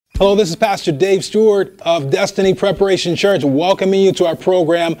Hello, this is Pastor Dave Stewart of Destiny Preparation Church, welcoming you to our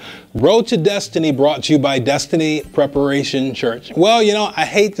program, Road to Destiny, brought to you by Destiny Preparation Church. Well, I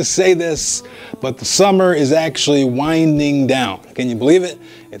hate to say this, but the summer is actually winding down. Can you believe it?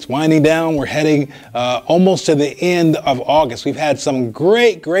 It's winding down. We're heading almost to the end of August. We've had some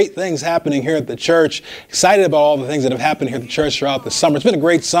great things happening here at the church. Excited about all the things that have happened here at the church throughout the summer. It's been a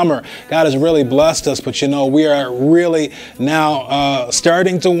great summer. God has really blessed us, but we are really now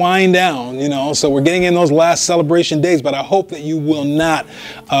starting to wind down, so we're getting in those last celebration days, but I hope that you will not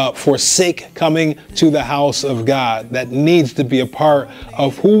forsake coming to the house of God. That needs to be a part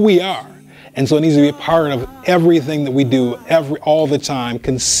of who we are. And so it needs to be a part of everything that we do all the time,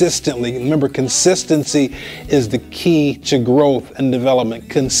 consistently. Remember, consistency is the key to growth and development.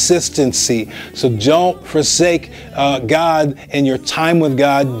 Consistency. So don't forsake God and your time with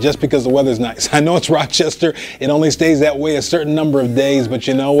God just because the weather's nice. I know it's Rochester. It only stays that way a certain number of days, but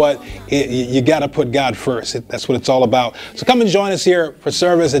you know what? You got to put God first. That's what it's all about. So come and join us here for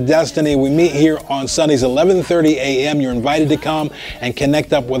service at Destiny. We meet here on Sundays, 11:30 a.m. You're invited to come and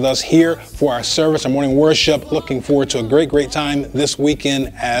connect up with us here for our service, our morning worship. Looking forward to a great time this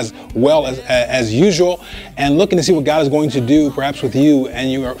weekend as well as usual, and looking to see what God is going to do perhaps with you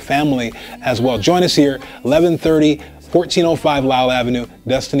and your family as well. Join us here, 11:30, 1405 Lyle Avenue,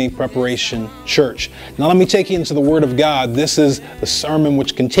 Destiny Preparation Church. Now let me take you into the Word of God. This is the sermon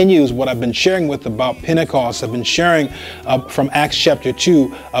which continues what I've been sharing about Pentecost. I've been sharing from Acts chapter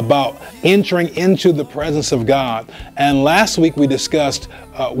 2 about entering into the presence of God. And last week we discussed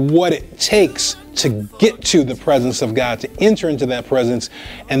what it takes to get to the presence of God, to enter into that presence.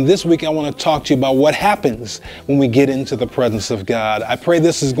 And this week I want to talk to you about what happens when we get into the presence of God. I pray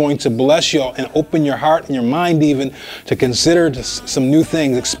this is going to bless you and open your heart and your mind even to consider some new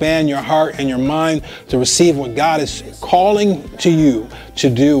things, expand your heart and your mind to receive what God is calling to you to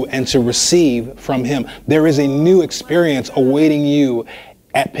do and to receive from Him. There is a new experience awaiting you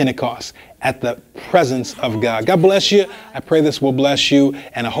at Pentecost, at the presence of God. God bless you. I pray this will bless you,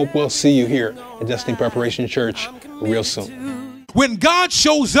 and I hope we'll see you here at Destiny Preparation Church real soon. When God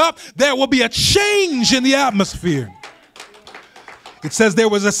shows up, there will be a change in the atmosphere. It says there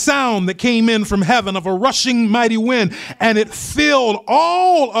was a sound that came in from heaven of a rushing mighty wind, and it filled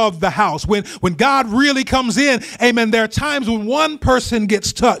all of the house. When God really comes in, amen, there are times when one person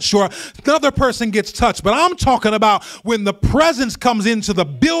gets touched or another person gets touched. But I'm talking about when the presence comes into the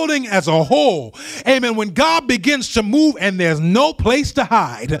building as a whole. Amen. When God begins to move and there's no place to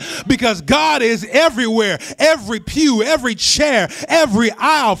hide because God is everywhere. Every pew, every chair, every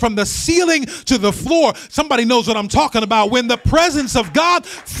aisle, from the ceiling to the floor. Somebody knows what I'm talking about. When the presence of God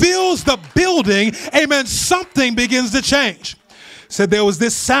fills the building, amen, something begins to change. Said there was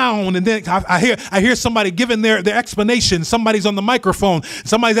this sound, and then I hear somebody giving their explanation. Somebody's on the microphone.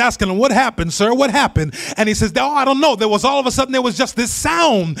 Somebody's asking him, "What happened, sir? What happened?" And he says, "Oh, I don't know. There was all of a sudden there was just this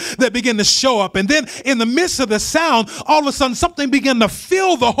sound that began to show up, and then in the midst of the sound, all of a sudden something began to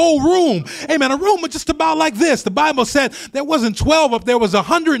fill the whole room. Amen. A room was just about like this. The Bible said there wasn't 12 up there was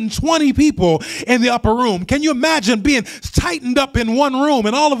 120 people in the upper room. Can you imagine being tightened up in one room,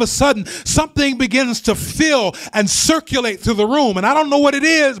 and all of a sudden something begins to fill and circulate through the room? And I don't know what it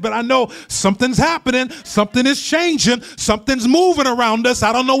is, but I know something's happening. Something is changing. Something's moving around us.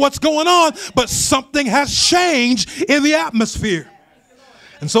 I don't know what's going on, but something has changed in the atmosphere.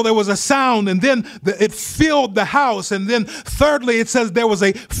 And so there was a sound, and then it filled the house. And then thirdly, it says there was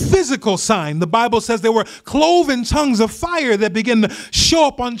a physical sign. The Bible says there were cloven tongues of fire that began to show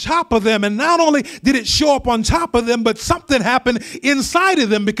up on top of them. And not only did it show up on top of them, but something happened inside of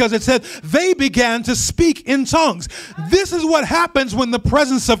them, because it said they began to speak in tongues. This is what happens when the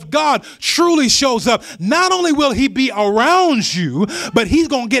presence of God truly shows up. Not only will He be around you, but He's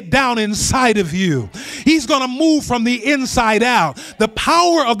going to get down inside of you. He's going to move from the inside out. The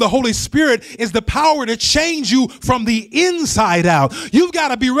power of the Holy Spirit is the power to change you from the inside out. You've got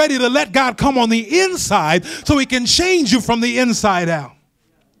to be ready to let God come on the inside so He can change you from the inside out.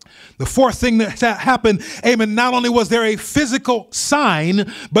 The fourth thing that happened, amen, not only was there a physical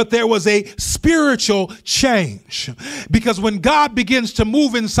sign, but there was a spiritual change. Because when God begins to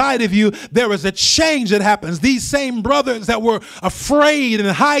move inside of you, there is a change that happens. These same brothers that were afraid and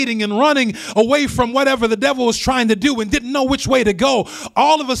hiding and running away from whatever the devil was trying to do and didn't know which way to go,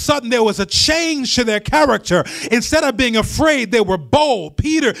 all of a sudden there was a change to their character. Instead of being afraid, they were bold.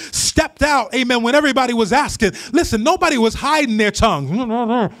 Peter stepped out, amen, when everybody was asking. Listen, nobody was hiding their tongues.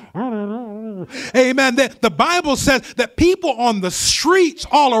 Amen. The Bible says that people on the streets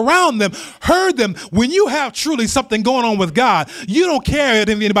all around them heard them. When you have truly something going on with God, you don't care if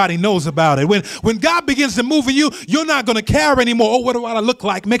anybody knows about it. When God begins to move in you, you're not going to care anymore. Oh, what do I look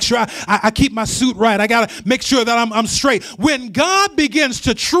like? Make sure I keep my suit right. I got to make sure that I'm straight. When God begins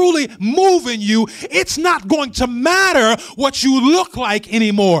to truly move in you, it's not going to matter what you look like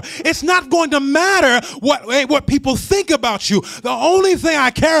anymore. It's not going to matter what people think about you. The only thing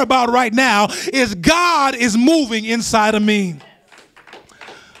I care about right now is God is moving inside of me.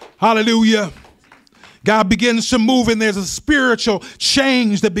 Hallelujah. God begins to move, and there's a spiritual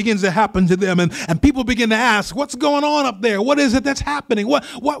change that begins to happen to them. And people begin to ask, what's going on up there? What is it that's happening? What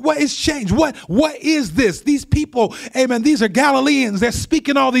is changed? What is this? These people, amen, these are Galileans. They're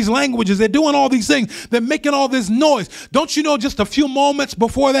speaking all these languages. They're doing all these things. They're making all this noise. Don't you know, just a few moments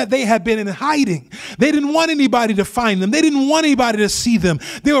before that, they had been in hiding. They didn't want anybody to find them. They didn't want anybody to see them.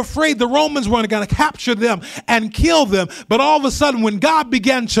 They were afraid the Romans were going to capture them and kill them. But all of a sudden, when God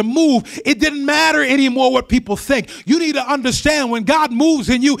began to move, it didn't matter anymore what people think. You need to understand, when God moves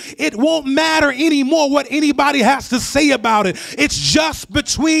in you, it won't matter anymore what anybody has to say about it. It's just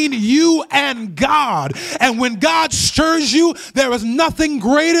between you and God. And when God stirs you, there is nothing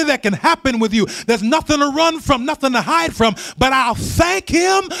greater that can happen with you. There's nothing to run from, nothing to hide from. But I'll thank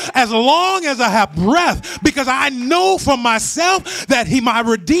him as long as I have breath, because I know for myself that my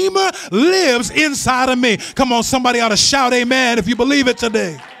Redeemer lives inside of me. Come on, somebody ought to shout amen if you believe it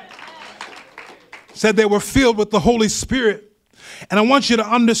today. Said they were filled with the Holy Spirit. And I want you to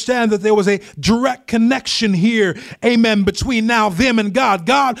understand that there was a direct connection here, amen, between now them and God.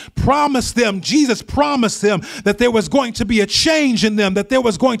 God promised them, Jesus promised them that there was going to be a change in them, that there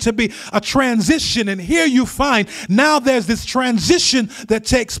was going to be a transition. And here you find now there's this transition that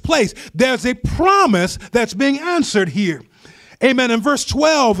takes place. There's a promise that's being answered here. Amen. In verse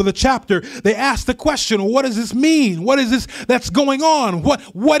 12 of the chapter, they ask the question, what does this mean? What is this that's going on?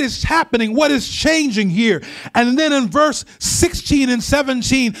 What is happening? What is changing here? And then in verse 16 and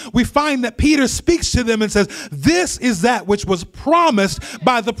 17, we find that Peter speaks to them and says, this is that which was promised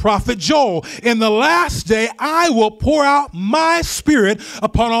by the prophet Joel. In the last day, I will pour out my spirit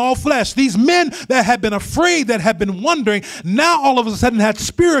upon all flesh. These men that had been afraid, that had been wondering, now all of a sudden had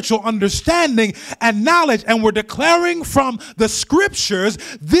spiritual understanding and knowledge, and were declaring from the scriptures,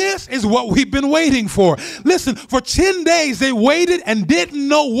 this is what we've been waiting for. Listen, for 10 days they waited and didn't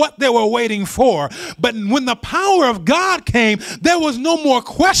know what they were waiting for. But when the power of God came, there was no more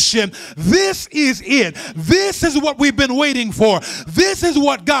question. This is it. This is what we've been waiting for. This is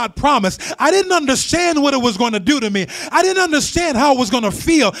what God promised. I didn't understand what it was going to do to me. I didn't understand how it was going to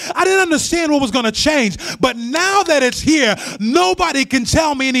feel. I didn't understand what was going to change. But now that it's here, nobody can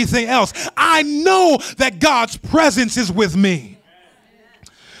tell me anything else. I know that God's presence is with me.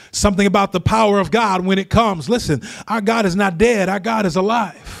 Something about the power of God when it comes. Listen, our God is not dead. Our God is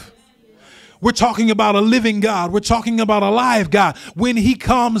alive. We're talking about a living God. We're talking about a live God. When he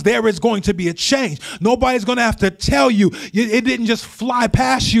comes, there is going to be a change. Nobody's going to have to tell you. It didn't just fly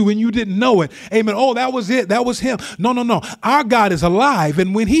past you and you didn't know it. Amen. Oh, that was it. That was him. No, no, no. Our God is alive.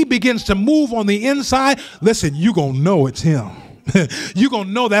 And when he begins to move on the inside, listen, you're going to know it's him. You're going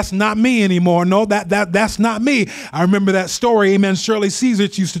to know that's not me anymore. No, that's not me. I remember that story, amen, Shirley Caesar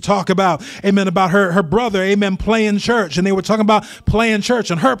used to talk about, amen, about her brother, amen, playing church. And they were talking about playing church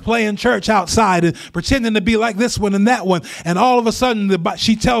and her playing church outside and pretending to be like this one and that one. And all of a sudden,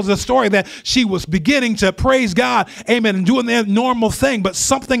 she tells a story that she was beginning to praise God, amen, and doing the normal thing. But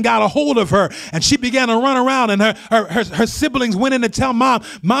something got a hold of her and she began to run around, and her siblings went in to tell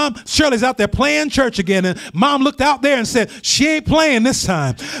Mom, Shirley's out there playing church again. And Mom looked out there and said, she ain't playing this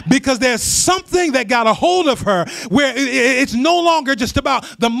time, because there's something that got a hold of her where it's no longer just about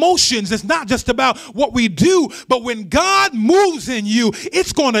the motions. It's not just about what we do, but when God moves in you,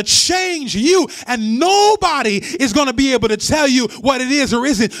 it's going to change you, and nobody is going to be able to tell you what it is or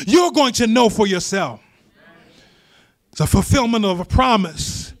isn't. You're going to know for yourself. It's a fulfillment of a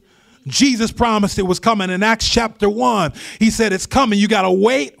promise. Jesus promised it was coming. In Acts chapter 1, he said it's coming. You got to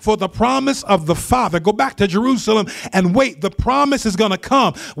wait for the promise of the Father. Go back to Jerusalem and wait. The promise is going to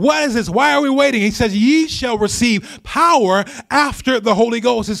come. What is this? Why are we waiting? He says, ye shall receive power after the Holy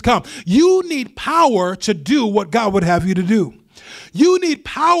Ghost has come. You need power to do what God would have you to do. You need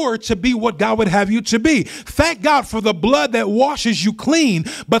power to be what God would have you to be. Thank God for the blood that washes you clean,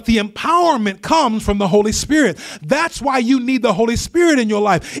 but the empowerment comes from the Holy Spirit. That's why you need the Holy Spirit in your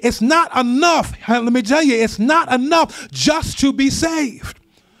life. It's not enough. Let me tell you, it's not enough just to be saved.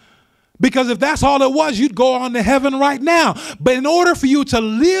 Because if that's all it was, you'd go on to heaven right now. But in order for you to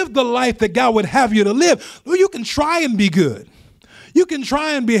live the life that God would have you to live, well, you can try and be good. You can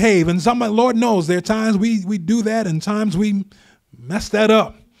try and behave, and somebody, Lord knows, there are times we do that and times we mess that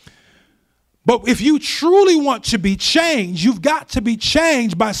up. But if you truly want to be changed, you've got to be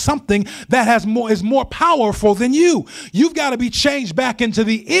changed by something that is more powerful than you. You've got to be changed back into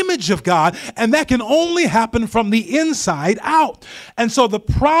the image of God, and that can only happen from the inside out. And so the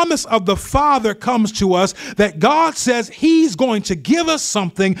promise of the Father comes to us that God says he's going to give us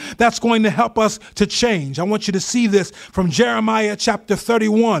something that's going to help us to change. I want you to see this from Jeremiah chapter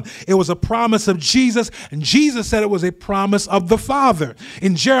 31. It was a promise of Jesus, and Jesus said it was a promise of the Father.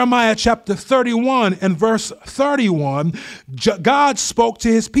 In Jeremiah chapter 31 and verse 31, God spoke to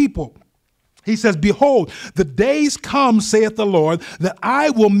his people. He says, behold, the days come, saith the Lord, that I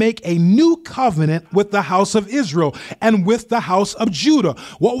will make a new covenant with the house of Israel and with the house of Judah.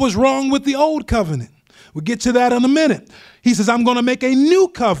 What was wrong with the old covenant? We'll get to that in a minute. He says, I'm going to make a new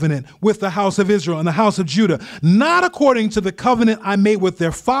covenant with the house of Israel and the house of Judah, not according to the covenant I made with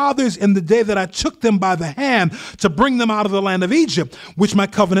their fathers in the day that I took them by the hand to bring them out of the land of Egypt, which my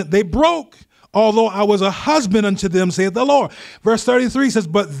covenant they broke, although I was a husband unto them, saith the Lord. Verse 33 says,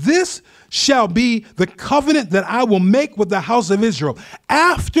 but this shall be the covenant that I will make with the house of Israel.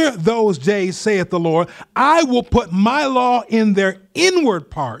 After those days, saith the Lord, I will put my law in their inward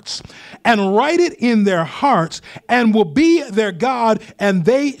parts and write it in their hearts, and will be their God, and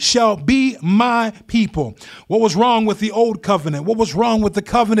they shall be my people. What was wrong with the old covenant? What was wrong with the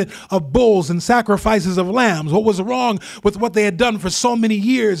covenant of bulls and sacrifices of lambs? What was wrong with what they had done for so many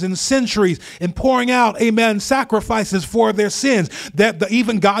years and centuries in pouring out, amen, sacrifices for their sins? That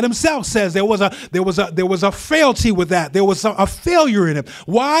even God himself says there was a frailty with that. There was a failure in it.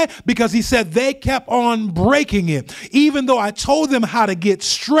 Why? Because he said they kept on breaking it. Even though I told them how to get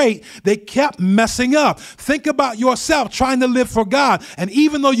straight, they kept messing up. Think about yourself trying to live for God. And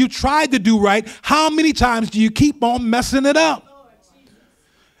even though you tried to do right, how many times do you keep on messing it up?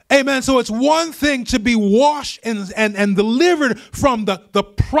 Amen. So it's one thing to be washed and delivered from the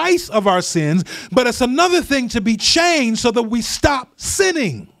price of our sins, but it's another thing to be changed so that we stop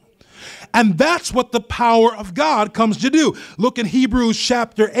sinning. And that's what the power of God comes to do. Look in Hebrews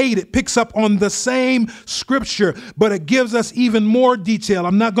chapter 8. It picks up on the same scripture, but it gives us even more detail.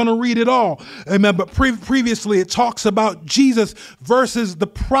 I'm not going to read it all. Amen. But previously it talks about Jesus versus the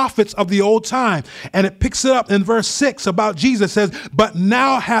prophets of the old time. And it picks it up in verse 6 about Jesus. It says, but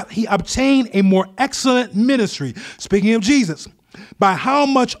now hath he obtained a more excellent ministry. Speaking of Jesus. By how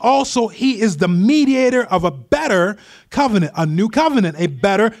much also he is the mediator of a better covenant, a new covenant, a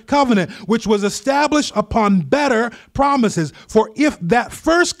better covenant, which was established upon better promises. For if that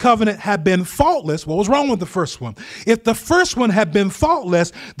first covenant had been faultless, what was wrong with the first one? If the first one had been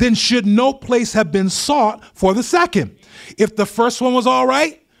faultless, then should no place have been sought for the second. If the first one was all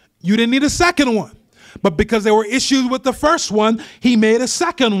right, you didn't need a second one. But because there were issues with the first one, he made a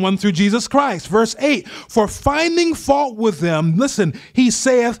second one through Jesus Christ. Verse 8, for finding fault with them, listen, he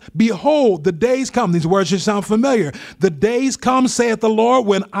saith, behold, the days come. These words should sound familiar. The days come, saith the Lord,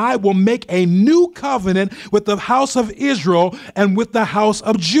 when I will make a new covenant with the house of Israel and with the house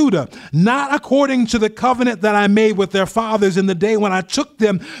of Judah, not according to the covenant that I made with their fathers in the day when I took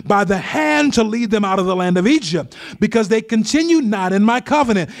them by the hand to lead them out of the land of Egypt, because they continued not in my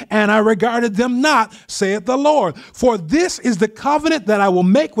covenant, and I regarded them not, saith the Lord. For this is the covenant that I will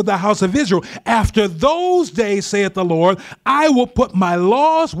make with the house of Israel. After those days, saith the Lord, I will put my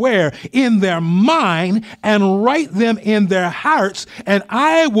laws where? In their mind, and write them in their hearts, and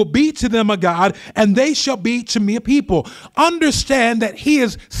I will be to them a God, and they shall be to me a people. Understand that he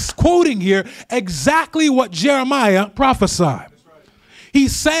is quoting here exactly what Jeremiah prophesied.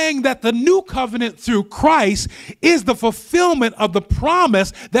 He's saying that the new covenant through Christ is the fulfillment of the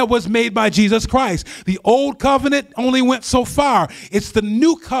promise that was made by Jesus Christ. The old covenant only went so far. It's the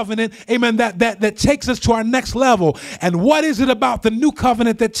new covenant, amen, that takes us to our next level. And what is it about the new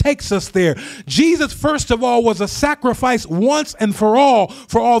covenant that takes us there? Jesus, first of all, was a sacrifice once and for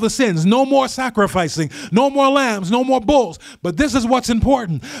all the sins. No more sacrificing, no more lambs, no more bulls. But this is what's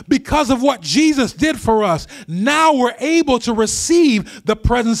important. Because of what Jesus did for us, now we're able to receive the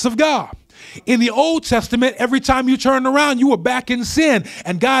presence of God. In the Old Testament, every time you turned around, you were back in sin,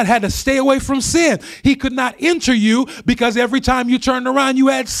 and God had to stay away from sin. He could not enter you because every time you turned around, you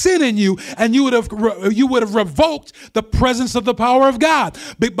had sin in you, and you would have revoked the presence of the power of God.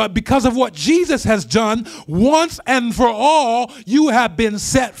 But because of what Jesus has done, once and for all, you have been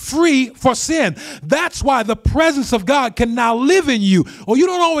set free for sin. That's why the presence of God can now live in you. Well, you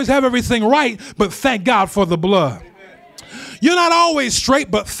don't always have everything right, but thank God for the blood. You're not always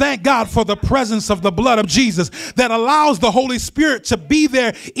straight, but thank God for the presence of the blood of Jesus that allows the Holy Spirit to be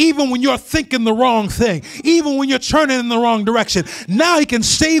there even when you're thinking the wrong thing, even when you're turning in the wrong direction. Now he can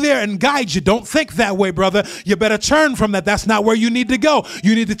stay there and guide you. Don't think that way, brother. You better turn from that. That's not where you need to go.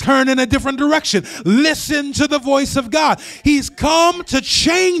 You need to turn in a different direction. Listen to the voice of God. He's come to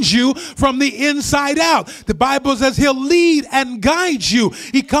change you from the inside out. The Bible says he'll lead and guide you.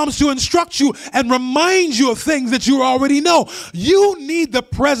 He comes to instruct you and remind you of things that you already know. You need the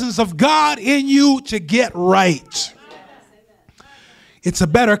presence of God in you to get right. It's a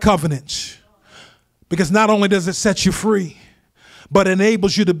better covenant because not only does it set you free, but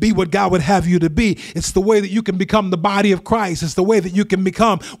enables you to be what God would have you to be. It's the way that you can become the body of Christ. It's the way that you can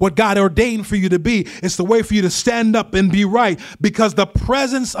become what God ordained for you to be. It's the way for you to stand up and be right, because the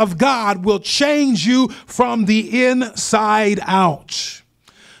presence of God will change you from the inside out.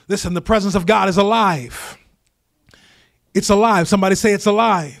 Listen, the presence of God is alive. It's alive. Somebody say it's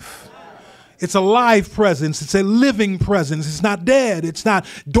alive. It's a live presence. It's a living presence. It's not dead. It's not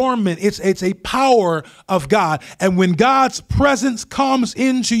dormant. It's a power of God. And when God's presence comes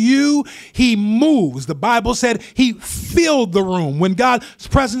into you, he moves. The Bible said he filled the room. When God's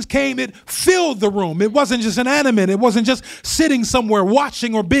presence came, it filled the room. It wasn't just inanimate. It wasn't just sitting somewhere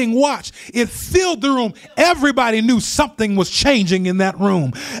watching or being watched. It filled the room. Everybody knew something was changing in that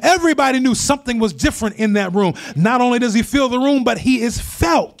room. Everybody knew something was different in that room. Not only does he fill the room, but he is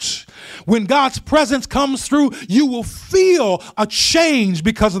felt. When God's presence comes through, you will feel a change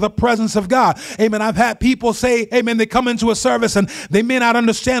because of the presence of God. Amen. I've had people say, amen, they come into a service and they may not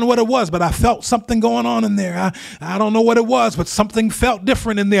understand what it was, but I felt something going on in there. I don't know what it was, but something felt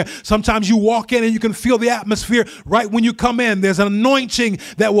different in there. Sometimes you walk in and you can feel the atmosphere right when you come in. There's an anointing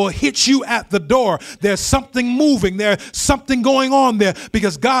that will hit you at the door. There's something moving. There's something going on there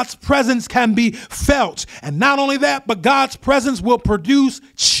because God's presence can be felt. And not only that, but God's presence will produce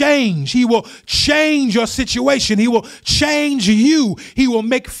change. He will change your situation. He will change you. He will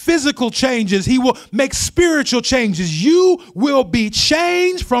make physical changes. He will make spiritual changes. You will be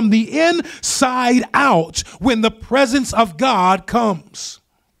changed from the inside out when the presence of God comes.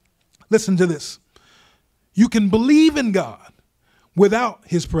 Listen to this. You can believe in God without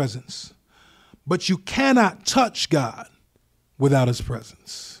his presence, but you cannot touch God without his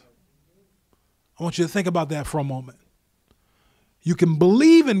presence. I want you to think about that for a moment. You can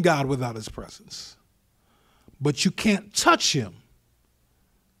believe in God without his presence, but you can't touch him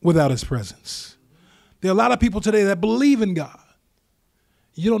without his presence. There are a lot of people today that believe in God.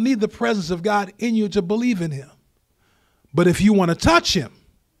 You don't need the presence of God in you to believe in him. But if you want to touch him,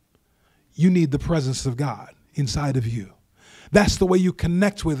 you need the presence of God inside of you. That's the way you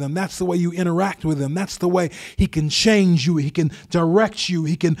connect with him. That's the way you interact with him. That's the way he can change you. He can direct you.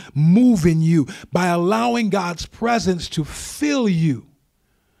 He can move in you by allowing God's presence to fill you.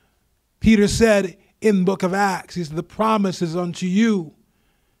 Peter said in the book of Acts, he said, the promise is unto you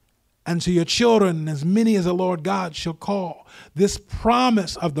and to your children, as many as the Lord God shall call. This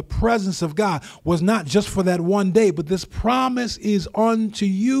promise of the presence of God was not just for that one day, but this promise is unto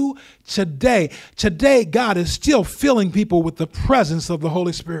you today. Today, God is still filling people with the presence of the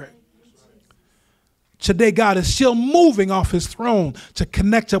Holy Spirit. Today, God is still moving off his throne to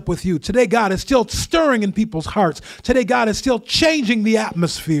connect up with you. Today, God is still stirring in people's hearts. Today, God is still changing the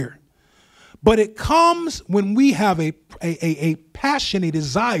atmosphere. But it comes when we have a passionate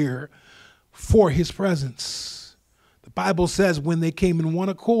desire for his presence. The Bible says when they came in one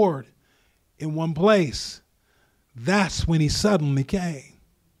accord, in one place, that's when he suddenly came.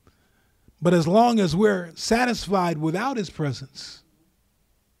 But as long as we're satisfied without his presence,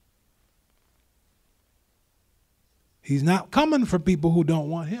 he's not coming for people who don't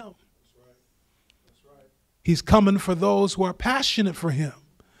want him. He's coming for those who are passionate for him,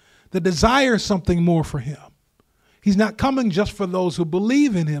 that desire something more for him. He's not coming just for those who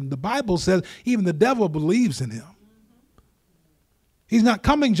believe in him. The Bible says even the devil believes in him. He's not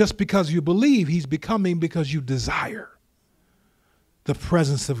coming just because you believe. He's becoming because you desire the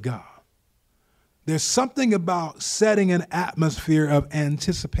presence of God. There's something about setting an atmosphere of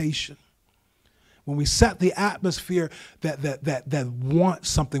anticipation. When we set the atmosphere that wants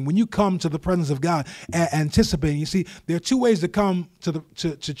something, when you come to the presence of God anticipating, you see, there are two ways to come to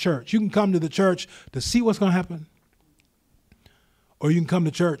church. You can come to the church to see what's going to happen, or you can come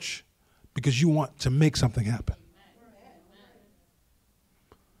to church because you want to make something happen.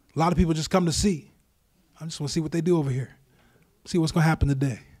 A lot of people just come to see. I just want to see what they do over here. See what's going to happen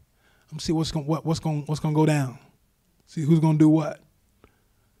today. I'm see what's going to go down. See who's going to do what.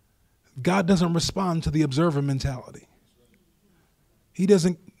 God doesn't respond to the observer mentality. He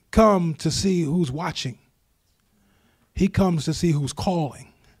doesn't come to see who's watching. He comes to see who's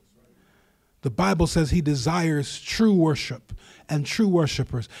calling. The Bible says he desires true worship and true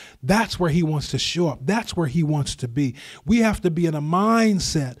worshipers. That's where he wants to show up. That's where he wants to be. We have to be in a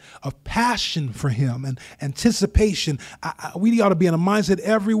mindset of passion for him and anticipation. We ought to be in a mindset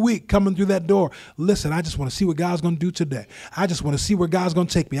every week coming through that door. Listen, I just want to see what God's going to do today. I just want to see where God's going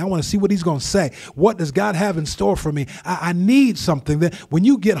to take me. I want to see what he's going to say. What does God have in store for me? I need something. That when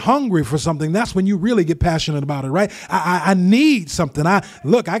you get hungry for something, that's when you really get passionate about it, right? I need something. I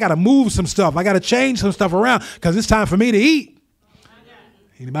got to move some stuff. I got to change some stuff around because it's time for me to eat.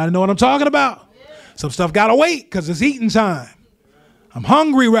 Anybody know what I'm talking about? Some stuff got to wait because it's eating time. I'm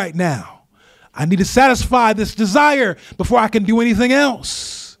hungry right now. I need to satisfy this desire before I can do anything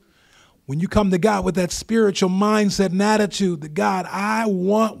else. When you come to God with that spiritual mindset and attitude that God, I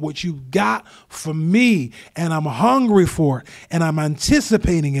want what you got for me and I'm hungry for it and I'm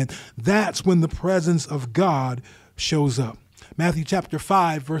anticipating it, that's when the presence of God shows up. Matthew chapter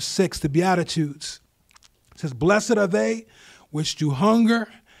 5, verse 6, the Beatitudes. It says, blessed are they which do hunger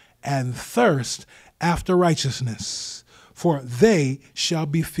and thirst after righteousness, for they shall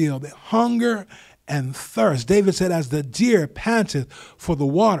be filled. Hunger and thirst. David said, as the deer panteth for the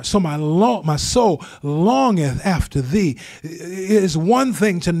water, so my soul longeth after thee. It is one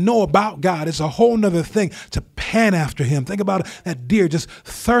thing to know about God. It's a whole nother thing to pant after him. Think about it, that deer just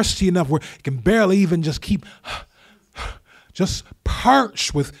thirsty enough where it can barely even just keep just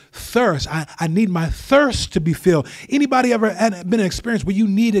parched with thirst. I need my thirst to be filled. Anybody ever had been an experience where you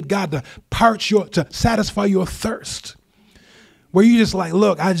needed God to satisfy your thirst? Where you just like,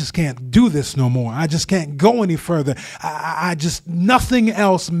 look, I just can't do this no more. I just can't go any further. I just, nothing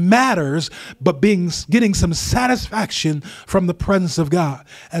else matters but getting some satisfaction from the presence of God.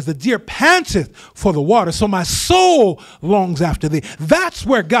 As the deer panteth for the water, so my soul longs after thee. That's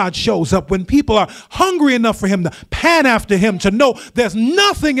where God shows up, when people are hungry enough for him to pant after him, to know there's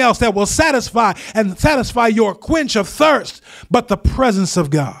nothing else that will satisfy your quench of thirst but the presence of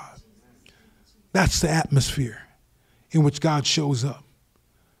God. That's the atmosphere in which God shows up.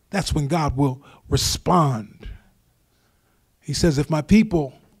 That's when God will respond. He says, if my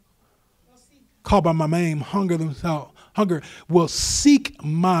people called by my name hunger will seek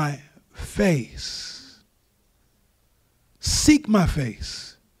my face. Seek my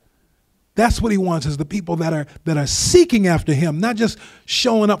face. That's what he wants, is the people that are seeking after him, not just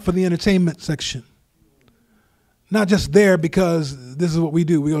showing up for the entertainment section. Not just there because this is what we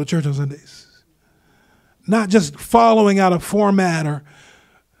do. We go to church on Sundays. Not just following out a format or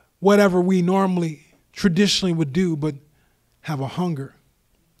whatever we normally, traditionally would do, but have a hunger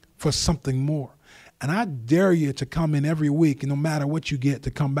for something more. And I dare you to come in every week, and no matter what you get,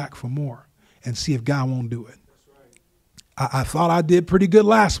 to come back for more and see if God won't do it. I thought I did pretty good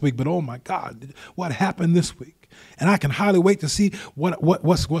last week, but oh my God, what happened this week? And I can hardly wait to see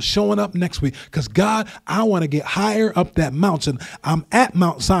what's showing up next week. Because God, I want to get higher up that mountain. I'm at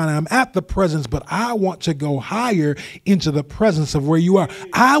Mount Sinai. I'm at the presence, but I want to go higher into the presence of where you are.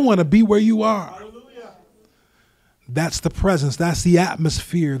 I want to be where you are. Hallelujah. That's the presence. That's the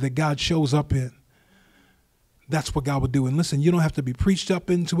atmosphere that God shows up in. That's what God will do. And listen, you don't have to be preached up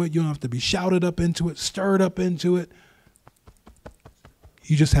into it. You don't have to be shouted up into it, stirred up into it.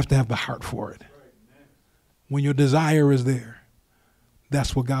 You just have to have the heart for it. When your desire is there,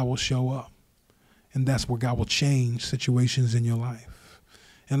 that's where God will show up. And that's where God will change situations in your life.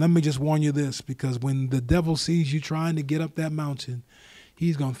 And let me just warn you this, because when the devil sees you trying to get up that mountain,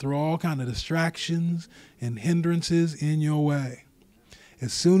 he's going to throw all kinds of distractions and hindrances in your way.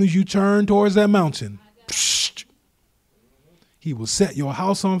 As soon as you turn towards that mountain, he will set your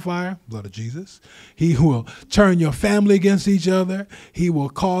house on fire, blood of Jesus. He will turn your family against each other. He will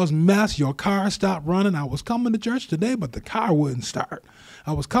cause mess. Your car stopped running. I was coming to church today, but the car wouldn't start.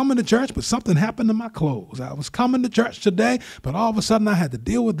 I was coming to church, but something happened to my clothes. I was coming to church today, but all of a sudden I had to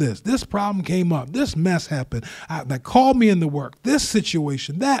deal with this. This problem came up. This mess happened. That called me into work. This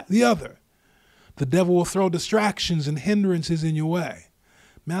situation, that, the other. The devil will throw distractions and hindrances in your way.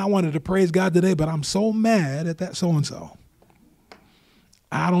 Man, I wanted to praise God today, but I'm so mad at that so-and-so.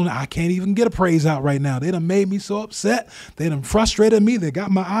 I can't even get a praise out right now. They done made me so upset. They done frustrated me. They got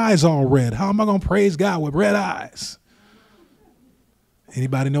my eyes all red. How am I going to praise God with red eyes?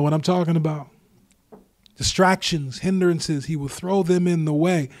 Anybody know what I'm talking about? Distractions, hindrances, he will throw them in the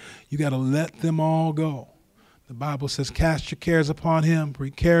way. You got to let them all go. The Bible says, cast your cares upon him, for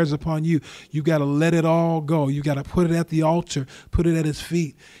he cares upon you. You got to let it all go. You got to put it at the altar, put it at his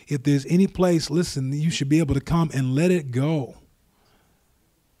feet. If there's any place, listen, you should be able to come and let it go.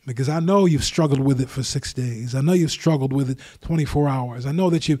 Because I know you've struggled with it for 6 days. I know you've struggled with it 24 hours. I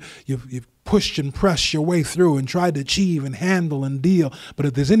know that you've pushed and pressed your way through and tried to achieve and handle and deal. But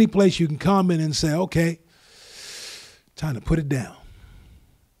if there's any place you can come in and say, okay, time to put it down.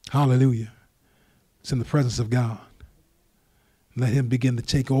 Hallelujah. It's in the presence of God. Let him begin to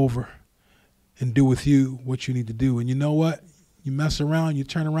take over and do with you what you need to do. And you know what? You mess around, you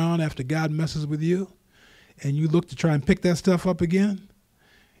turn around after God messes with you, and you look to try and pick that stuff up again,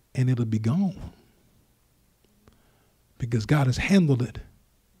 and it'll be gone. Because God has handled it.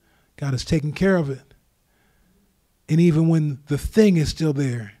 God has taken care of it. And even when the thing is still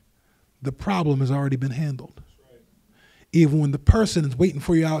there, the problem has already been handled. Even when the person is waiting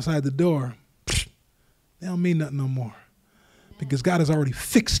for you outside the door, they don't mean nothing no more. Because God has already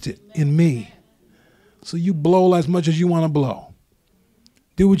fixed it in me. So you blow as much as you want to blow.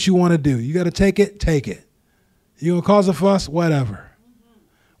 Do what you want to do. You got to take it, take it. You're going to cause a fuss, whatever.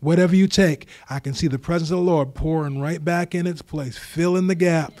 Whatever you take, I can see the presence of the Lord pouring right back in its place, filling the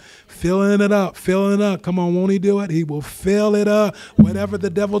gap, filling it up, filling it up. Come on, won't he do it? He will fill it up. Whatever the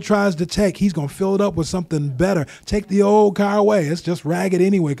devil tries to take, he's going to fill it up with something better. Take the old car away. It's just ragged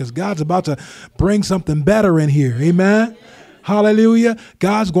anyway because God's about to bring something better in here. Amen? Hallelujah.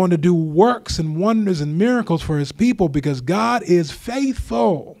 God's going to do works and wonders and miracles for his people because God is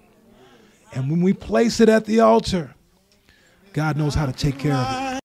faithful. And when we place it at the altar, God knows how to take care of it.